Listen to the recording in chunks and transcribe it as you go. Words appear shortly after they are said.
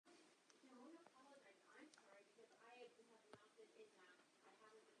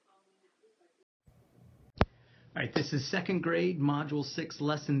All right, this is second grade, Module 6,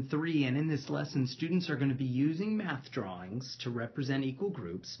 Lesson 3, and in this lesson, students are going to be using math drawings to represent equal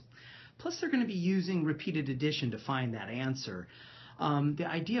groups, plus they're going to be using repeated addition to find that answer. The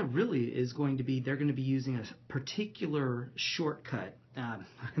idea really is going to be they're going to be using a particular shortcut.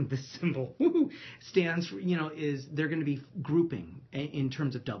 This symbol stands for, is they're going to be grouping in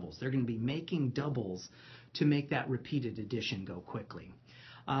terms of doubles. They're going to be making doubles to make that repeated addition go quickly.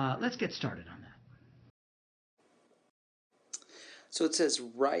 Let's get started on that. So it says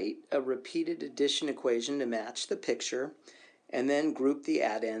write a repeated addition equation to match the picture and then group the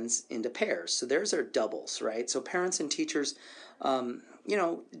addends into pairs. So there's our doubles, right? So parents and teachers,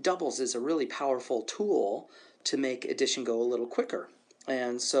 doubles is a really powerful tool to make addition go a little quicker.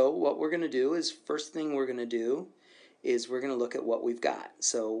 And so what we're going to do is, first thing we're going to do is we're going to look at what we've got.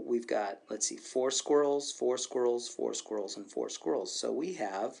 So we've got, let's see, 4 squirrels, 4 squirrels, 4 squirrels, and 4 squirrels. So we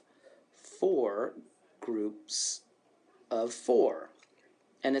have 4 groups of 4.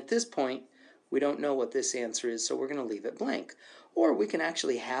 And at this point, we don't know what this answer is, so we're going to leave it blank. Or we can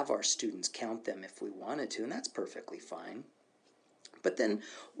actually have our students count them if we wanted to, and that's perfectly fine. But then,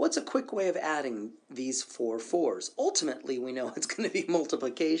 what's a quick way of adding these 4 4s? Ultimately, we know it's going to be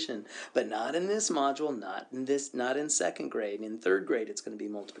multiplication, but not in this module, not in second grade. In third grade, it's going to be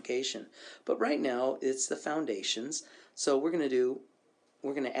multiplication. But right now, it's the foundations. So we're going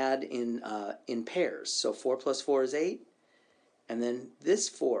to add in pairs. So 4 plus 4 is 8. And then this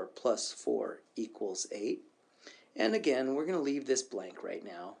 4 plus 4 equals 8. And again, we're going to leave this blank right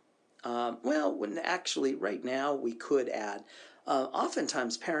now. Actually, right now we could add.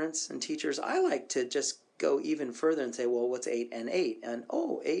 Oftentimes, parents and teachers, I like to just go even further and say, well, what's 8 and 8? And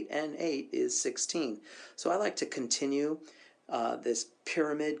 8 and 8 is 16. So I like to continue this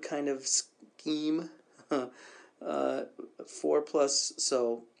pyramid kind of scheme. 4 plus,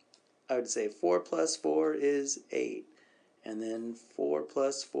 so I would say 4 plus 4 is 8. And then 4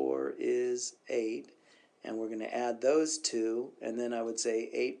 plus 4 is 8. And we're going to add those two. And then I would say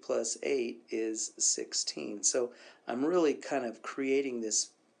 8 plus 8 is 16. So I'm really kind of creating this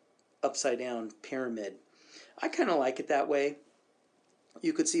upside down pyramid. I kind of like it that way.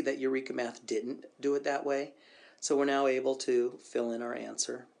 You could see that Eureka Math didn't do it that way. So we're now able to fill in our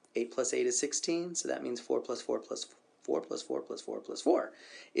answer. 8 plus 8 is 16. So that means 4 plus 4 plus 4 plus 4 plus 4 plus 4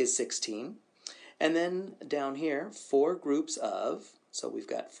 is 16. And then down here, 4 groups of, so we've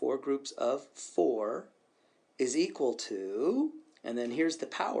got 4 groups of 4 is equal to, and then here's the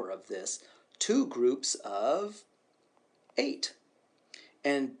power of this, 2 groups of 8.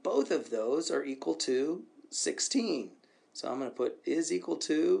 And both of those are equal to 16. So I'm going to put is equal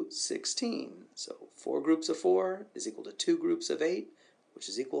to 16. So 4 groups of 4 is equal to 2 groups of 8, which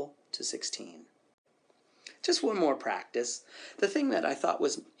is equal to 16. Just one more practice. The thing that I thought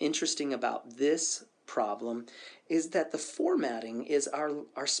was interesting about this problem is that the formatting is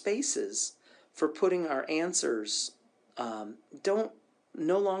our spaces for putting our answers no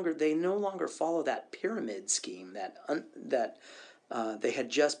longer follow that pyramid scheme that they had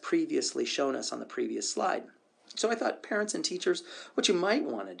just previously shown us on the previous slide. So I thought parents and teachers, what you might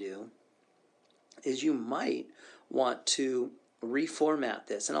want to do is you might want to reformat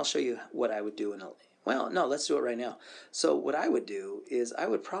this, and I'll show you what I would do in a well, no, let's do it right now. So what I would do is I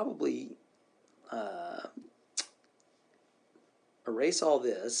would probably erase all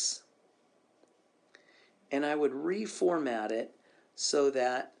this, and I would reformat it so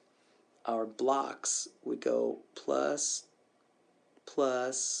that our blocks would go plus,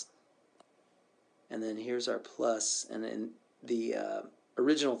 plus, and then here's our plus, and then the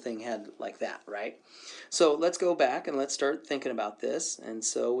original thing had like that, right? So let's go back and let's start thinking about this. And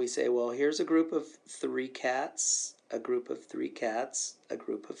so we say, well, here's a group of 3 cats, a group of 3 cats, a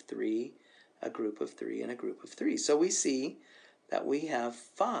group of 3, a group of 3, and a group of 3. So we see that we have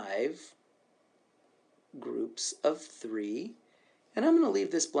 5 groups of 3, and I'm going to leave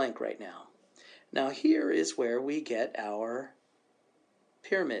this blank right now. Now here is where we get our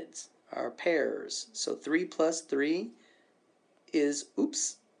pyramids, our pairs. So 3 plus 3 is,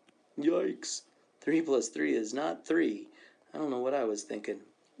 oops, yikes, 3 plus 3 is not 3. I don't know what I was thinking.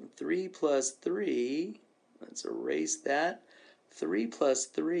 3 plus 3, let's erase that. 3 plus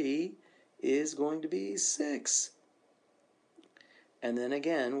 3 is going to be 6. And then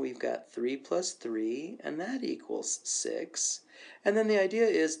again, we've got 3 plus 3, and that equals 6. And then the idea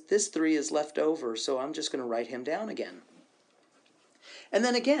is this 3 is left over, so I'm just going to write him down again. And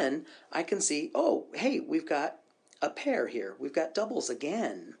then again, I can see, oh, hey, we've got a pair here. We've got doubles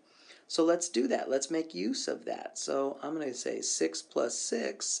again. So let's do that. Let's make use of that. So I'm going to say 6 plus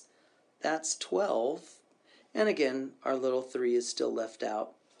 6, that's 12. And again, our little 3 is still left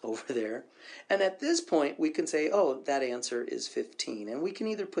out. over there. And at this point, we can say, oh, that answer is 15. And we can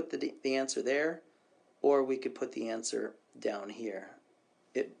either put the answer there, or we could put the answer down here.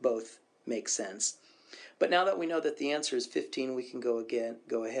 It both makes sense. But now that we know that the answer is 15, we can go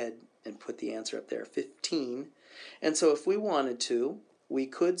ahead and put the answer up there, 15. And so if we wanted to, we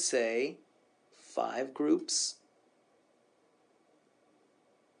could say 5 groups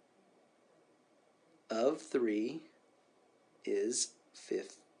of 3 is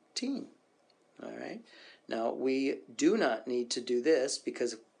 15. All right. Now we do not need to do this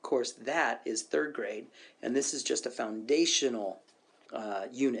because, of course, that is 3rd grade, and this is just a foundational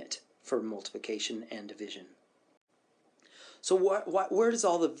unit for multiplication and division. So where does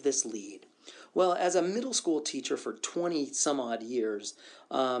all of this lead? Well, as a middle school teacher for 20 some odd years,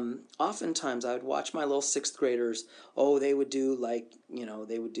 oftentimes I would watch my little 6th graders. Oh, they would do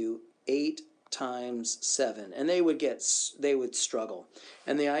they would do 8 times 7, and they would struggle.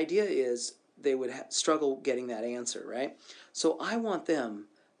 And the idea is they would struggle getting that answer, right? So I want them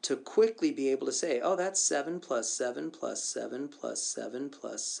to quickly be able to say, oh, that's 7 plus 7 plus 7 plus 7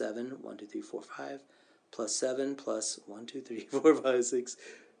 plus 7, 1, 2, 3, 4, 5, plus 7 plus 1, 2, 3, 4, 5, 6,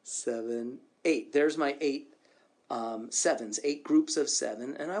 7, 8. There's my 8 sevens, 8 groups of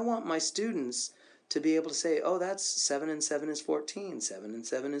 7, and I want my students to be able to say, oh, that's 7 and 7 is 14, 7 and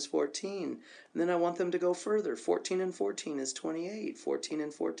 7 is 14. And then I want them to go further. 14 and 14 is 28, 14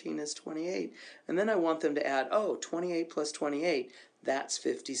 and 14 is 28. And then I want them to add, oh, 28 plus 28, that's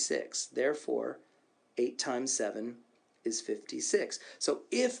 56. Therefore, 8 times 7 is 56. So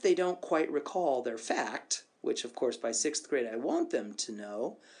if they don't quite recall their fact, which of course by 6th grade I want them to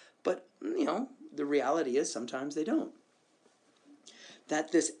know, but the reality is sometimes they don't.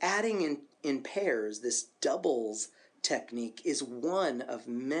 That this adding in pairs, this doubles technique, is one of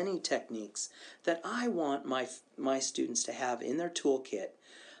many techniques that I want my students to have in their toolkit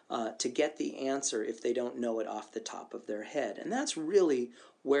to get the answer if they don't know it off the top of their head. And that's really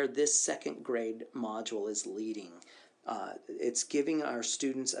where this 2nd grade module is leading. It's giving our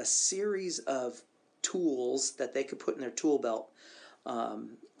students a series of tools that they could put in their tool belt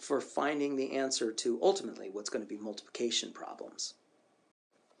for finding the answer to ultimately what's going to be multiplication problems.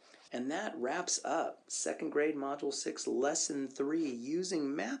 And that wraps up 2nd grade Module 6, Lesson 3,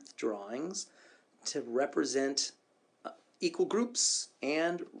 using math drawings to represent equal groups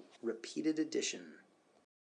and repeated addition.